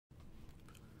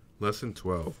Lesson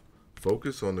 12.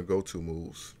 Focus on the go-to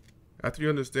moves. After you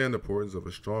understand the importance of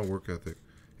a strong work ethic,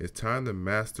 it's time to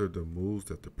master the moves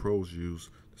that the pros use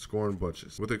to score in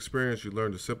bunches. With experience, you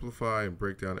learn to simplify and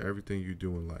break down everything you do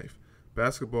in life.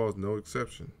 Basketball is no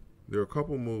exception. There are a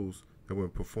couple moves that, when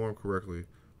performed correctly,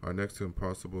 are next to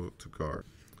impossible to guard.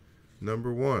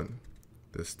 Number 1,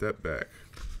 the step back.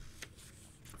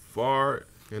 Far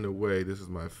and away, this is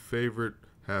my favorite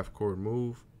half-court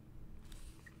move.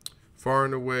 Far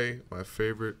and away, my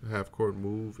favorite half-court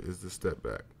move is the step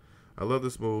back. I love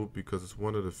this move because it's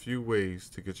one of the few ways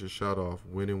to get your shot off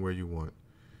when and where you want.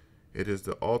 It is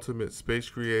the ultimate space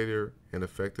creator and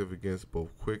effective against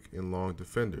both quick and long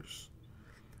defenders.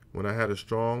 When I had a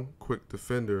strong, quick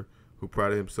defender who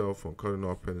prided himself on cutting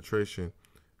off penetration,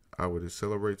 I would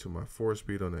accelerate to my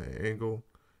 4-speed on an angle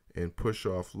and push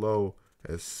off low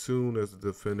as soon as the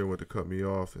defender went to cut me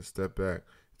off and step back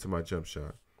to my jump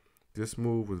shot. This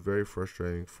move was very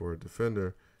frustrating for a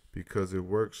defender because it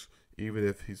works even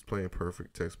if he's playing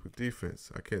perfect textbook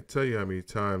defense. I can't tell you how many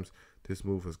times this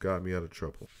move has got me out of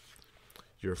trouble.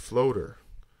 Your floater.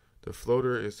 The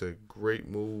floater is a great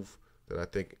move that I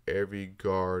think every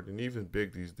guard, and even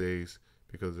big these days,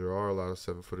 because there are a lot of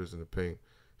 7-footers in the paint,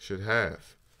 should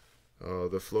have.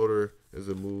 The floater is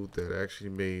a move that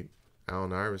actually made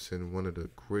Allen Iverson one of the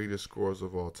greatest scorers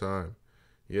of all time.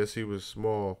 Yes, he was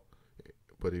small,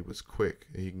 but he was quick,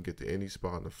 and he can get to any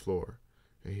spot on the floor.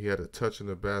 And he had a touch in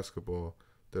the basketball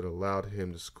that allowed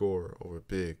him to score over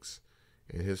bigs,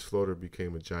 and his floater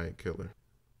became a giant killer.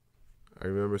 I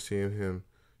remember seeing him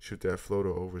shoot that floater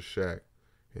over Shaq,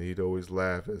 and he'd always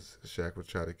laugh as Shaq would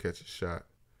try to catch a shot.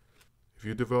 If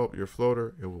you develop your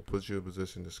floater, it will put you in a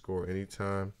position to score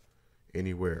anytime,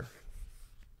 anywhere.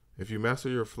 If you master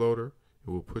your floater, it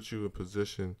will put you in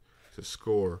position to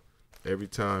score every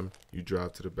time you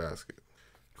drive to the basket.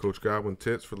 Coach Godwin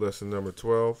tips for lesson number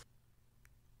 12.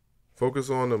 Focus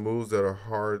on the moves that are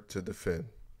hard to defend.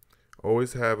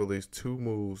 Always have at least 2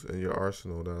 moves in your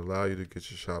arsenal that allow you to get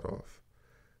your shot off.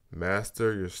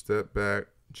 Master your step back,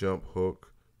 jump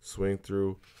hook, swing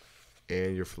through,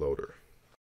 and your floater.